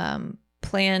about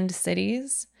planned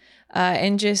cities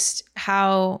and just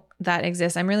how that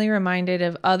exists. I'm really reminded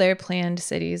of other planned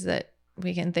cities that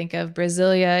we can think of.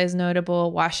 Brasilia is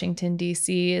notable. Washington,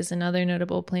 D.C. is another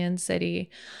notable planned city.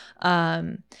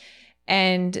 And,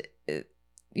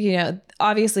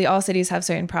 obviously all cities have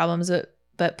certain problems,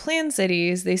 but planned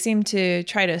cities, they seem to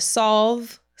try to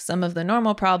solve some of the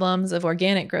normal problems of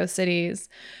organic growth cities.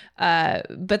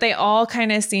 But they all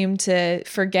kind of seem to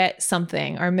forget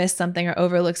something or miss something or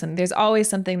overlook something. There's always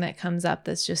something that comes up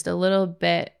that's just a little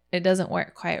bit, it doesn't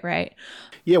work quite right.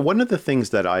 Yeah. One of the things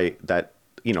that a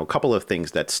couple of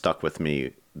things that stuck with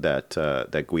me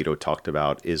that Guido talked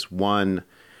about is, one,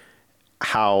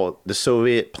 how the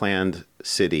Soviet planned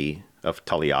city of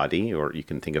Tolyatti, or you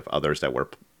can think of others that were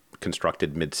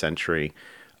constructed mid-century,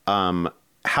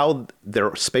 how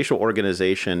their spatial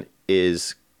organization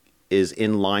is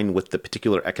in line with the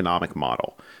particular economic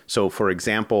model. So, for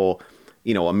example,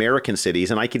 American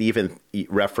cities, and I could even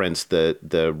reference the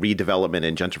redevelopment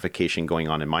and gentrification going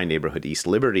on in my neighborhood, East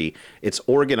Liberty. It's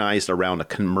organized around a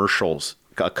commercial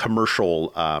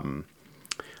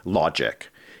logic,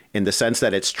 in the sense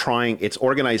that it's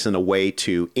organized in a way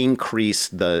to increase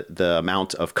the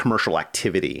amount of commercial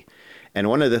activity. And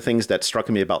one of the things that struck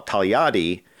me about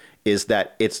Tolyatti is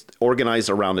that it's organized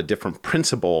around a different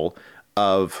principle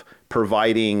of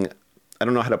providing, I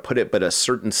don't know how to put it, but a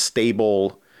certain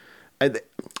stable,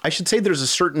 I should say there's a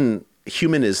certain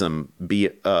humanism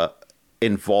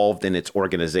involved in its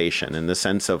organization, in the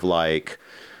sense of like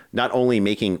not only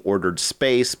making ordered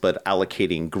space, but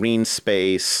allocating green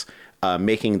space,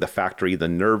 making the factory the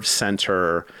nerve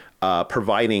center,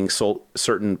 providing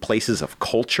certain places of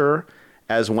culture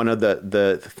as one of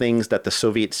the things that the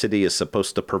Soviet city is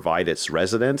supposed to provide its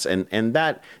residents. And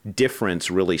that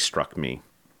difference really struck me.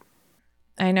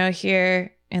 I know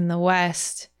here in the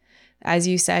West, as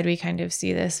you said, we kind of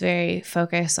see this very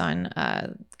focus on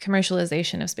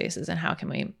commercialization of spaces and how can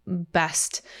we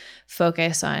best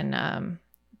focus on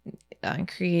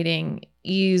creating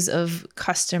ease of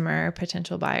customer,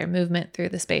 potential buyer movement through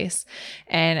the space.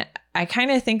 And I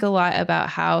kind of think a lot about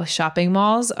how shopping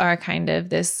malls are kind of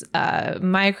this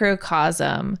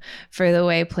microcosm for the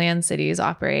way planned cities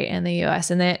operate in the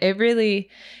US. And that it really,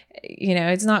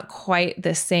 it's not quite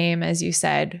the same as you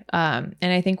said. And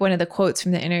I think one of the quotes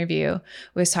from the interview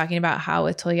was talking about how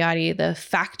with Tolyatti, the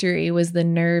factory was the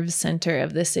nerve center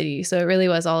of the city. So it really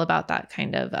was all about that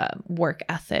kind of work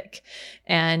ethic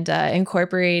and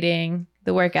incorporating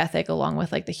the work ethic along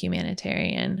with like the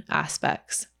humanitarian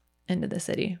aspects into the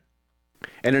city.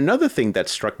 And another thing that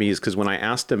struck me is because when I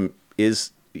asked him, is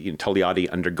Tolyatti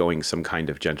undergoing some kind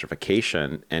of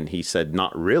gentrification? And he said,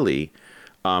 not really.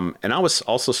 And I was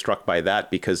also struck by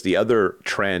that because the other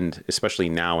trend, especially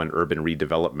now in urban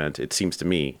redevelopment, it seems to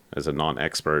me as a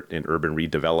non-expert in urban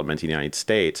redevelopment in the United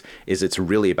States, is it's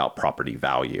really about property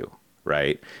value,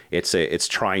 right? It's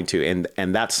trying to,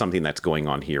 and that's something that's going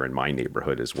on here in my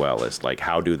neighborhood as well, is like,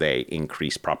 how do they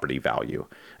increase property value?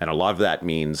 And a lot of that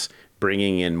means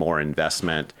bringing in more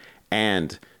investment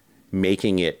and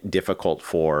making it difficult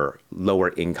for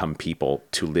lower income people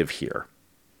to live here.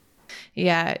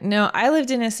 Yeah, no, I lived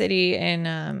in a city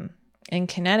in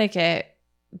Connecticut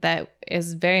that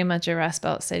is very much a Rust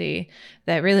Belt city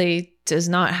that really does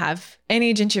not have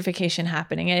any gentrification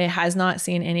happening. It has not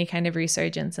seen any kind of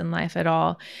resurgence in life at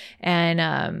all.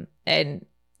 And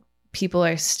people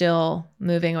are still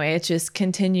moving away. It's just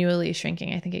continually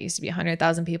shrinking. I think it used to be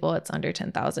 100,000 people. It's under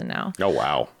 10,000 now. Oh,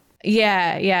 wow.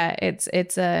 Yeah.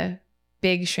 It's a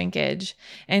big shrinkage.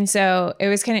 And so it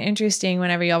was kind of interesting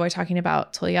whenever y'all were talking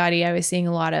about Tolyatti, I was seeing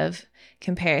a lot of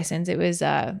comparisons. It was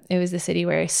the city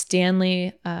where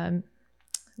Stanley,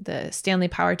 the Stanley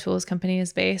Power Tools company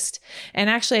is based.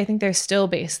 And actually, I think they're still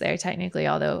based there technically,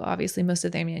 although obviously most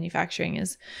of their manufacturing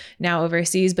is now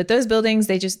overseas. But those buildings,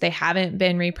 they haven't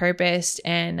been repurposed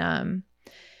and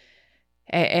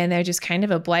they're just kind of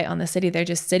a blight on the city. They're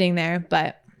just sitting there.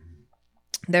 But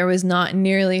there was not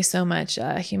nearly so much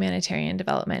humanitarian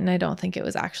development, and I don't think it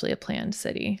was actually a planned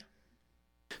city.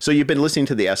 So you've been listening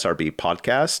to the SRB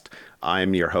podcast.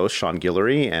 I'm your host, Sean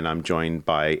Guillory, and I'm joined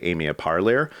by Amy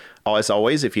Parlier. As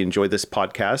always, if you enjoy this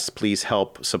podcast, please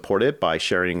help support it by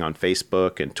sharing on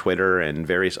Facebook and Twitter and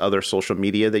various other social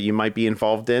media that you might be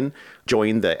involved in.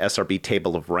 Join the SRB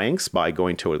Table of Ranks by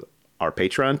going to our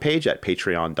Patreon page at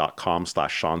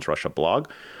patreon.com/Sean'sRussiaBlog.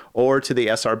 Or to the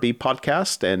SRB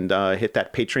podcast and hit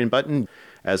that Patreon button.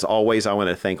 As always, I want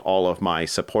to thank all of my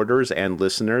supporters and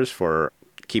listeners for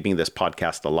keeping this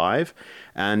podcast alive.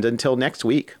 And until next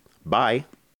week, bye.